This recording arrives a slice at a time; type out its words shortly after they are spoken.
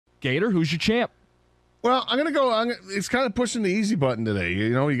Gator, who's your champ? Well, I'm going to go. It's kind of pushing the easy button today. You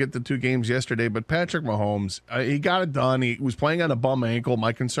know, you get the 2 games yesterday, but Patrick Mahomes, he got it done. He was playing on a bum ankle.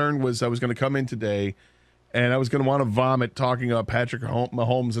 My concern was I was going to come in today, and I was going to want to vomit talking about Patrick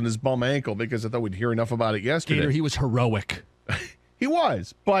Mahomes and his bum ankle because I thought we'd hear enough about it yesterday. Gator, he was heroic. He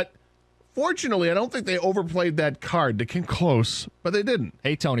was, but fortunately, I don't think they overplayed that card. They came close, but they didn't.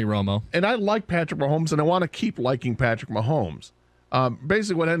 Hey, Tony Romo. And I like Patrick Mahomes, and I want to keep liking Patrick Mahomes.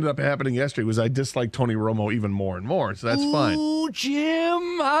 Basically, what ended up happening yesterday was I disliked Tony Romo even more and more, so that's fine. Ooh,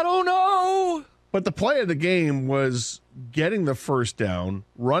 Jim, I don't know. But the play of the game was getting the first down,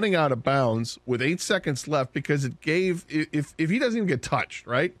 running out of bounds with 8 seconds left because it gave, if he doesn't even get touched,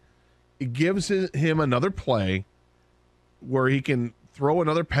 right, it gives him another play where he can throw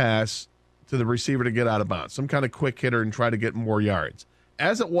another pass to the receiver to get out of bounds, some kind of quick hitter and try to get more yards.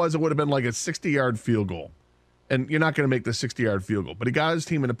 As it was, it would have been like a 60-yard field goal. And you're not going to make the 60-yard field goal. But he got his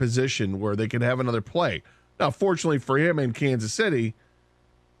team in a position where they could have another play. Now, fortunately for him in Kansas City,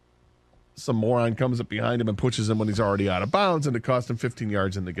 some moron comes up behind him and pushes him when he's already out of bounds, and it cost him 15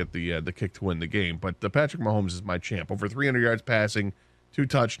 yards and to get the kick to win the game. But Patrick Mahomes is my champ. Over 300 yards passing, 2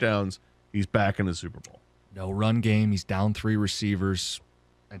 touchdowns. He's back in the Super Bowl. No run game. He's down 3 receivers.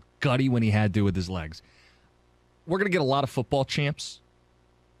 And gutty when he had to with his legs. We're going to get a lot of football champs.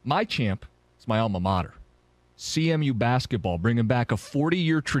 My champ is my alma mater. CMU basketball, bringing back a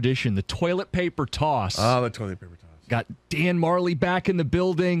 40-year tradition, the toilet paper toss. Oh, the toilet paper toss. Got Dan Marley back in the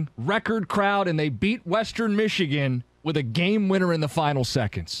building, record crowd, and they beat Western Michigan with a game winner in the final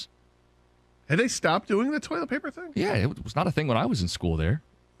seconds. Had they stopped doing the toilet paper thing? Yeah, it was not a thing when I was in school there.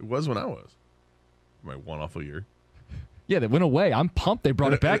 It was when I was. My one awful year. Yeah, they went away. I'm pumped they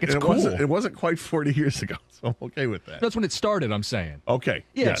brought it back. It's cool. It wasn't quite 40 years ago, so I'm okay with that. That's when it started, I'm saying. Okay.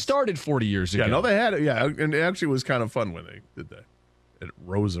 Yeah, yes. It started 40 years ago. Yeah, no, they had it. Yeah, and it actually was kind of fun when they did that at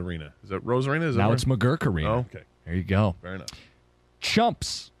Rose Arena. Is that Rose Arena? Now it's McGurk Arena. Oh, okay. There you go. Fair enough.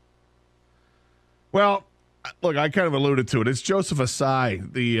 Chumps. Well, look, I kind of alluded to it. It's Joseph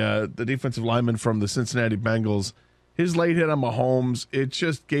Asai, the defensive lineman from the Cincinnati Bengals. His late hit on Mahomes, it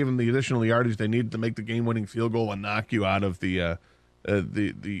just gave him the additional yardage they needed to make the game-winning field goal and knock you out of the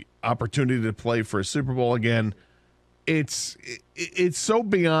opportunity to play for a Super Bowl again. It's so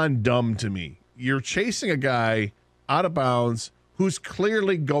beyond dumb to me. You're chasing a guy out of bounds who's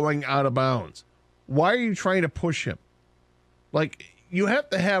clearly going out of bounds. Why are you trying to push him? Like, you have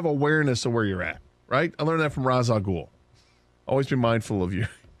to have awareness of where you're at, right? I learned that from Ra's al Ghul. Always be mindful of your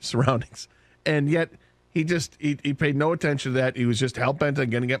surroundings. And yet, he paid no attention to that. He was just hell-bent on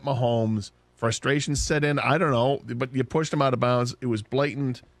getting at Mahomes. Frustration set in. I don't know, but you pushed him out of bounds. It was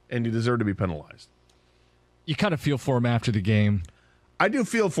blatant, and you deserve to be penalized. You kind of feel for him after the game. I do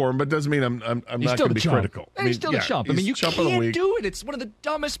feel for him, but doesn't mean I'm not going to be critical. He's still the chump. I mean, you can't do it. It's one of the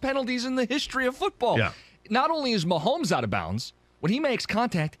dumbest penalties in the history of football. Yeah. Not only is Mahomes out of bounds, when he makes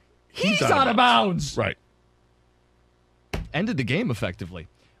contact, he's out of bounds. Right. Ended the game effectively.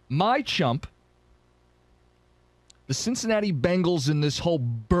 My chump, the Cincinnati Bengals in this whole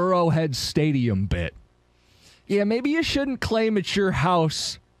Burrowhead Stadium bit. Yeah, maybe you shouldn't claim it's your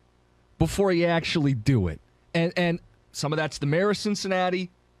house before you actually do it. And some of that's the mayor of Cincinnati,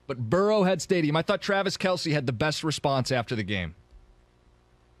 but Burrowhead Stadium. I thought Travis Kelce had the best response after the game.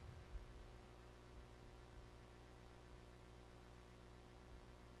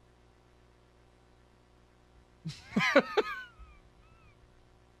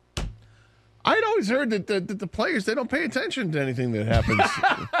 I'd always heard that the players, they don't pay attention to anything that happens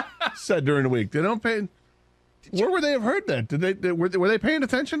said during the week. They don't pay. Where would they have heard that? Were they paying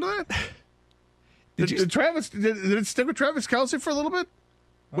attention to that? Did it stick with Travis Kelce for a little bit?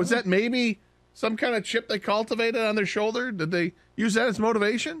 Was that maybe some kind of chip they cultivated on their shoulder? Did they use that as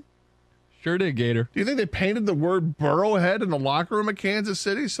motivation? Sure did, Gator. Do you think they painted the word Burrowhead in the locker room at Kansas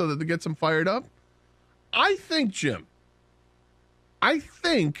City so that they get them fired up? I think, Jim,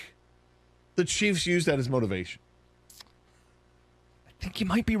 the Chiefs use that as motivation. I think you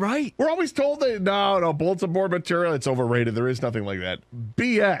might be right. We're always told that, no, bulletin board material, it's overrated. There is nothing like that.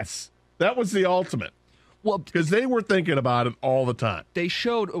 BS. That was the ultimate. Well, because they were thinking about it all the time. They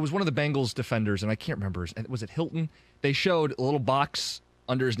showed, it was one of the Bengals defenders, and I can't remember, was it Hilton? They showed a little box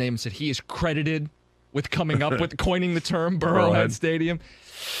under his name and said he is credited with coming up with coining the term Burrowhead Stadium.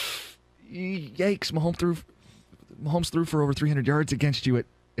 Yikes, Mahomes threw for over 300 yards against you at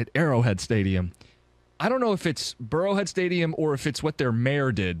Arrowhead Stadium. I don't know if it's Burrowhead Stadium or if it's what their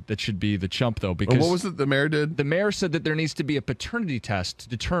mayor did that should be the chump, though. Because what was it the mayor did? The mayor said that there needs to be a paternity test to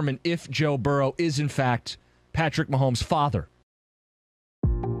determine if Joe Burrow is, in fact, Patrick Mahomes' father.